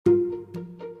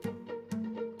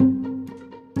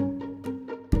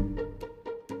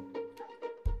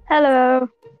Hello.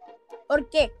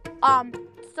 Okay.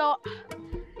 So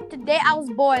today I was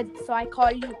bored, so I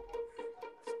called you.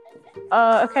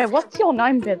 Okay, what's your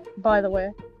name, by the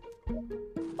way?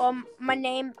 My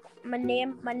name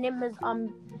is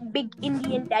Big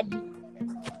Indian Daddy.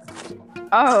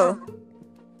 Oh.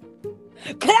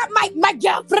 Clap my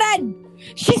girlfriend.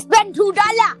 She spent $2.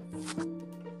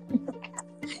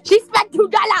 She spent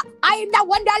 $2. I am now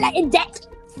 $1 in debt.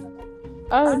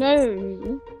 Oh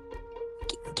no.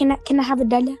 Can I have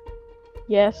 $1?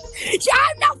 Yes.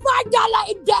 I'm now $5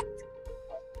 in debt.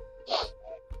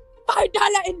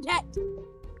 $5 in debt.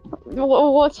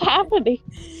 What's happening?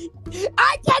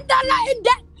 I'm $10 in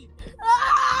debt.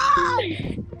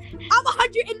 I'm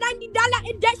 $190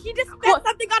 in debt. She just spent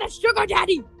something on a sugar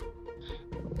daddy.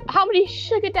 How many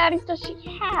sugar daddies does she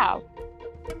have?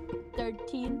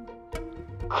 13.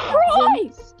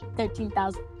 Christ!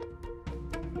 13,000.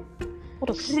 What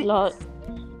a slut.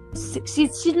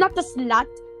 She's not a slut.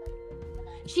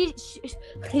 She's just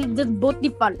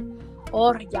beautiful.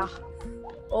 Oh yeah.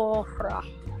 Oh. I'm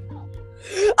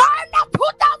now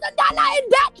 $2,000 in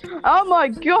debt. Oh my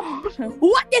god.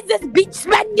 What is this bitch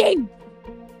spending?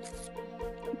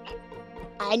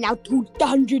 I now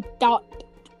 $200.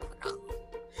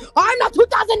 I'm now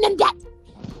 $2,000 in debt.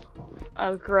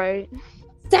 Oh great.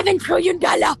 $7 trillion.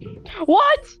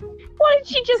 What? What did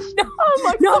she just? Oh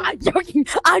my No, god.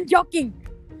 I'm joking.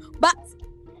 But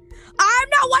I'm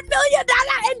now $1 million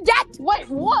in debt. Wait,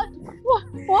 what?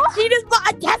 What? She just bought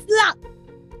a Tesla.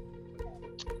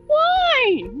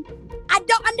 Why? I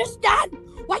don't understand.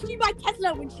 Why she buy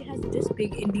Tesla when she has this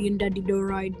big Indian daddy to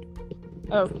ride?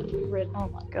 Oh, oh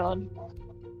my god.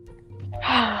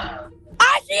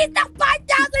 She's the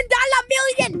 $5,000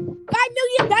 million. $5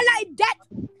 million in debt.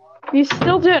 You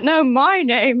still don't know my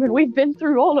name, and we've been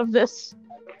through all of this.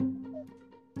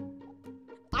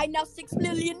 I'm now $6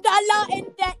 million in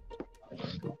debt.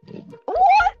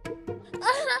 What?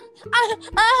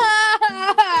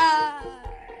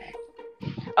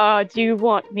 Do you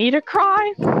want me to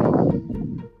cry?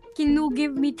 Can you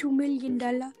give me $2 million?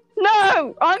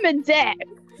 No, I'm in debt.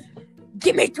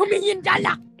 Give me $2 million.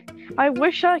 I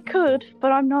wish I could,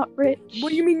 but I'm not rich. What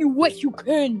do you mean you wish you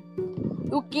can?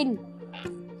 You can.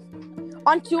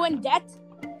 Aren't you in debt?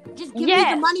 Just give me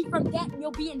the money from debt and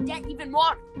you'll be in debt even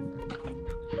more.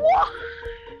 What?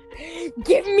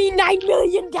 Give me $9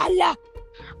 million.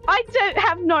 I don't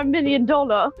have $9 million.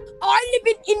 I live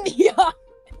in India.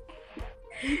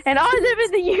 And I live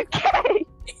in the UK.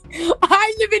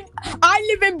 I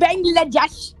live in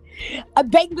Bangladesh.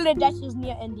 Bangladesh is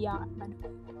near India.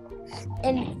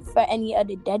 And for any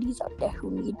other daddies out there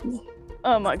who need me.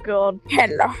 Oh my god.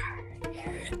 Hello.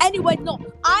 Anyway, no.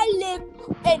 I live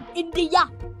in India.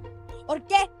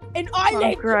 Okay? And I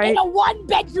live in a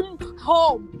 1-bedroom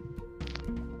home.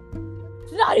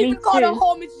 It's not even called a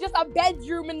home. It's just a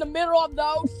bedroom in the middle of the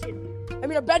ocean. I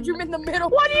mean, a bedroom in the middle.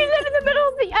 Why do you live in the middle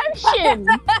of the ocean?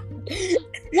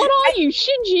 What are you,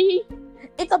 Shinji?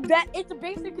 It's a bed. It's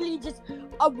basically just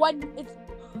a one. It's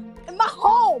my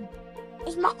home.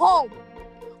 It's my home.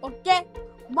 Okay?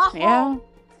 My home. Yeah.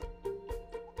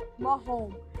 My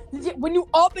home. When you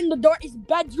open the door, it's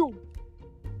bedroom.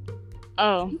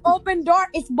 Oh. You open door,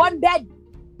 it's one bed.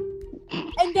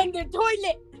 And then their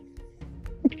toilet.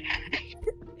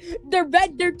 Their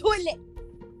bed, their toilet.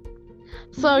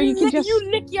 So you can just... You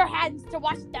lick your hands to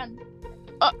wash them.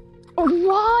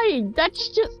 Why? That's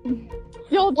just...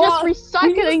 You're just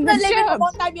recycling the germs. We used to live in a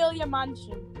multi-million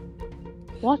mansion.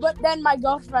 What? But then my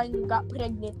girlfriend got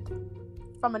pregnant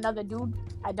from another dude.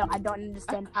 I don't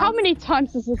understand. How many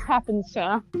times has this happened,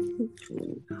 sir?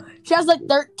 She has like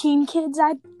 13 kids,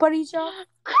 I'm pretty sure.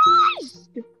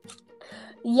 Christ!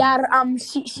 Yeah,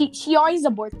 she always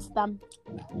aborts them.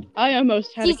 I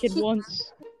almost had a kid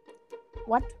once.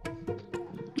 What?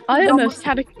 I almost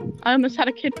had a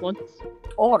kid once.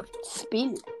 Or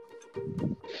spill.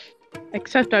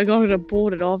 Except I got it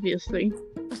aborted, obviously.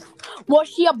 Well,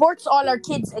 she aborts all her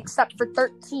kids except for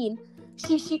 13.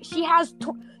 She has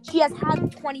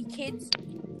had 20 kids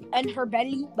in her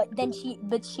belly, but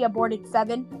she aborted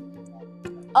 7.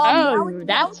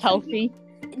 That's healthy.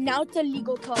 Now it's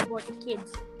illegal to abort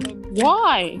kids.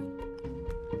 Why?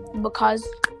 Because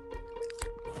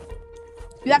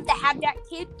you have to have that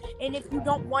kid, and if you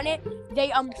don't want it,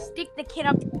 they stick the kid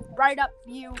right up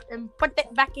you and put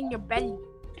it back in your belly.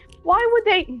 Why would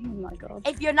they? Oh my god.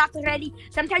 If you're not ready,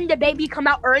 sometimes the baby come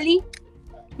out early,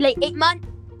 like 8 months.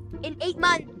 In 8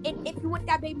 months, and if you want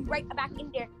that baby right back in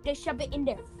there, they shove it in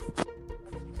there.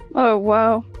 Oh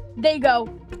wow. They go,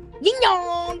 ding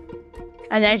dong.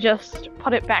 And they just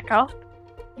put it back up?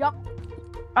 Yup.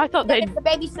 I thought If the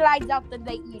baby slides out, then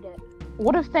they eat it.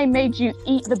 What if they made you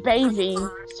eat the baby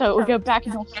so it would go back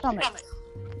in your stomach?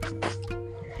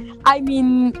 I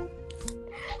mean,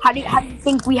 how do you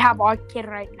think we have our kid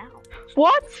right now?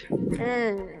 What?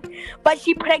 But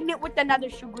she pregnant with another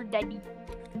sugar daddy.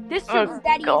 This sugar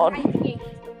daddy God. is 98.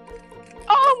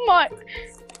 Oh my!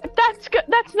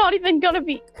 That's not even gonna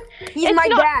be. He's my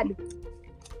dad.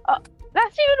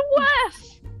 That's even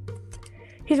worse.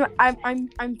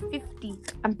 I'm 50.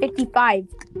 I'm 55.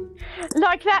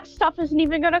 Like that stuff isn't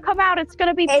even gonna come out. It's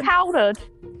gonna be powdered.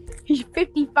 He's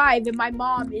 55 and my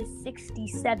mom is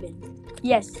 67.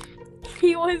 Yes.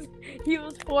 He was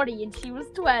 40 and she was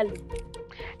 12.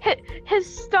 His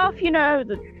stuff,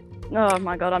 oh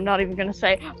my god, I'm not even gonna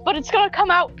say. But it's gonna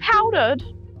come out powdered.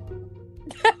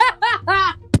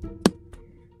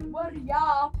 Well,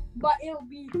 yeah, but it'll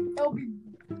be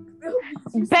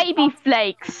baby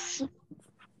flakes.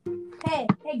 Hey,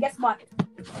 guess what?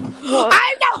 What?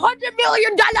 I'm $100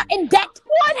 million in debt.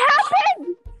 What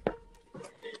happened?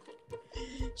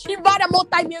 She bought a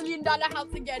multi-million-dollar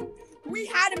house again. We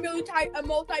had a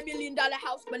multi-million-dollar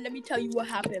house, but let me tell you what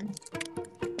happened.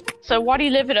 So why do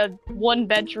you live in a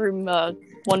one-bedroom? A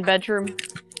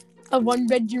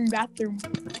one-bedroom bathroom.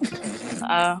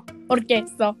 Okay,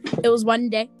 so it was one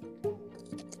day,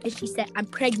 and she said, "I'm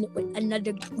pregnant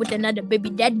with another baby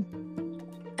daddy,"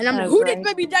 and I'm like, "Who this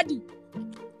baby daddy?"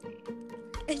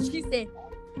 And she said,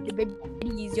 "The baby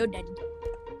daddy is your daddy."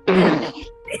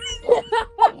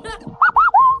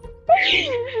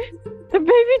 The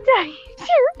baby daddy is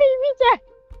your baby daddy.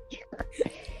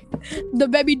 The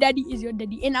baby daddy is your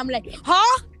daddy, and I'm like,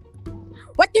 "Huh?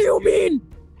 What do you mean?"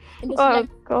 And Oh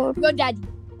god, your daddy.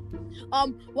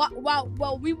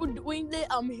 While we were doing the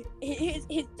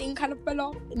his thing kind of fell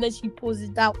off, and then she pulls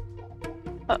it out,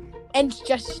 and it's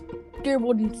just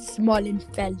scribbled and small and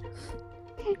fell.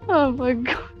 Oh my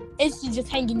god! And she's just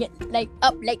hanging it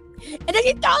up, and then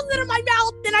she throws it in my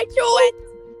mouth, and I chew it.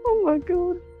 Oh my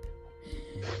god!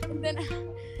 And then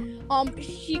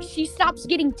she stops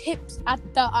getting tips at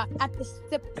the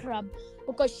strip club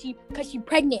because she's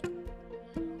pregnant.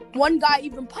 One guy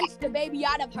even punched the baby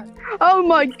out of her. Oh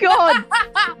my god!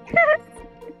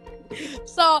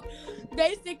 So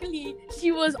basically,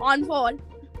 she was on phone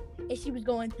and she was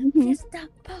going, "Just the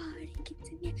party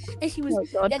continue," and she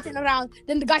was dancing around.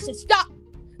 Then the guy said, "Stop!"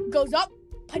 Goes up,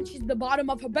 punches the bottom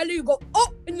of her belly. You go,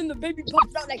 "Oh!" And then the baby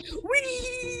pops out like,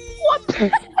 "Wee!" What the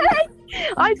heck?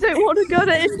 I don't want to go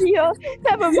to India.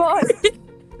 Never mind.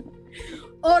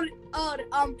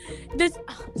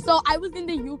 So I was in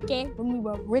the UK when we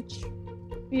were rich.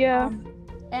 Yeah.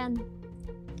 And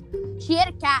she had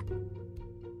a cat.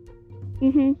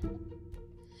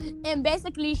 And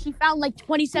basically she found like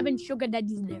 27 sugar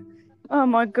daddies there. Oh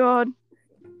my god.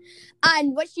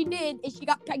 And what she did is she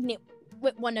got pregnant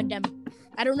with one of them.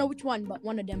 I don't know which one, but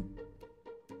one of them.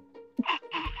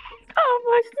 Oh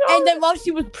my god. And then while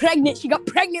she was pregnant, she got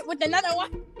pregnant with another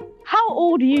one. How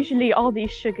old usually are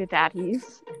these sugar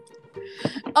daddies?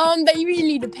 They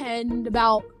usually depend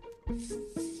about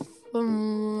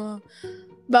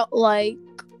like,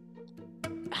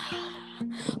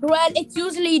 well, it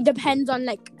usually depends on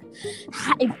like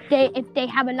if they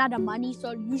have a lot of money,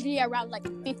 so usually around like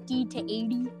 50 to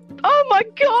 80. Oh my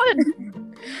god!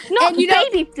 Not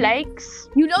baby flakes.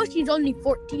 She's only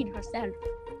 14 herself.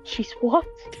 She's what?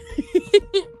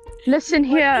 Listen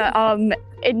here,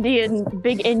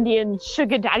 big Indian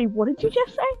sugar daddy. What did you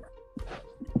just say?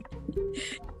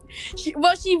 She's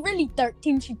really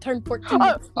 13. She turned 14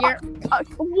 this year.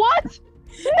 What?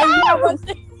 No!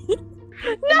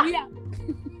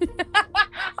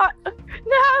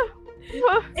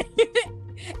 No!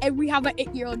 And we have an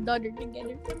 8-year-old daughter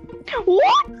together.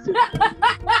 What?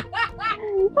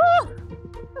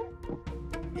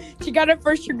 She got her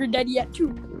first sugar daddy at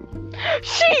 2.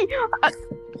 She's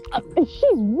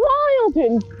wild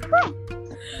and crap.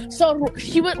 So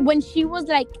when she was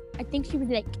like, I think she was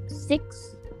like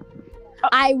 6.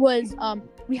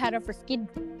 We had her first kid.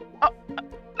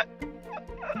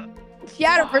 She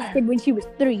had her first kid when she was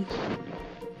 3.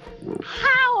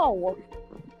 How?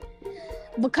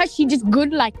 Because she's just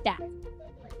good like that.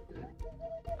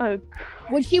 Oh.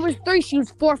 When she was 3, she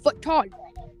was 4 foot tall.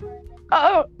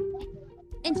 Oh.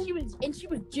 And she was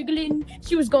jiggling.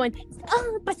 She was going,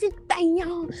 "Oh,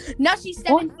 now she's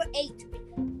 7'8".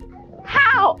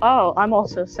 How? Oh, I'm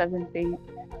also 7 feet.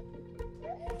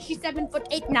 She's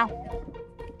 7'8" now.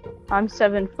 I'm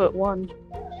 7'1".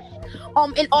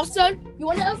 And also, you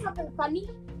want to know something funny?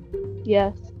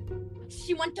 Yes.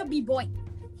 She wants to be boy.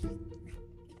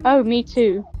 Oh, me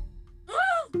too.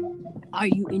 Are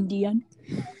you Indian?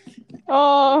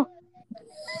 Oh.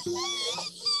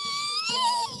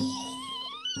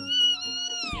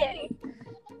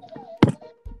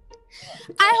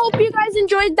 guys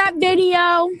enjoyed that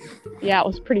video. Yeah, it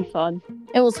was pretty fun.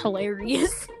 It was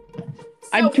hilarious.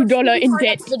 I'm $2 in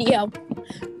debt. Video.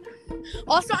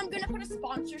 Also, I'm gonna put a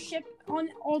sponsorship on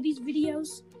all these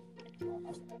videos.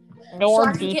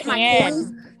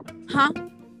 NordVPN. Huh?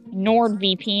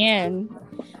 NordVPN.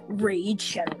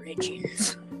 Rage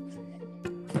Generations.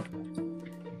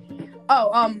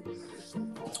 Oh,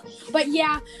 but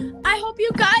yeah, I hope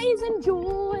you guys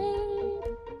enjoy.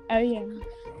 Oh yeah.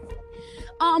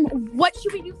 What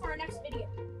should we do for our next video?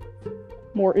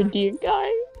 More Indian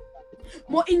guys.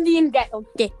 More Indian guy.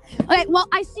 Okay. Okay. Well,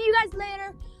 I see you guys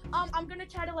later. I'm gonna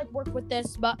try to work with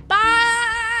this, but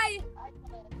bye.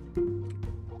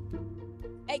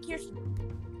 Hey, Kiersten.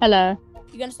 Hello.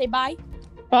 You gonna say bye?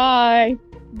 Bye.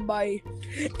 Bye.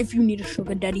 If you need a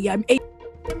sugar daddy, I'm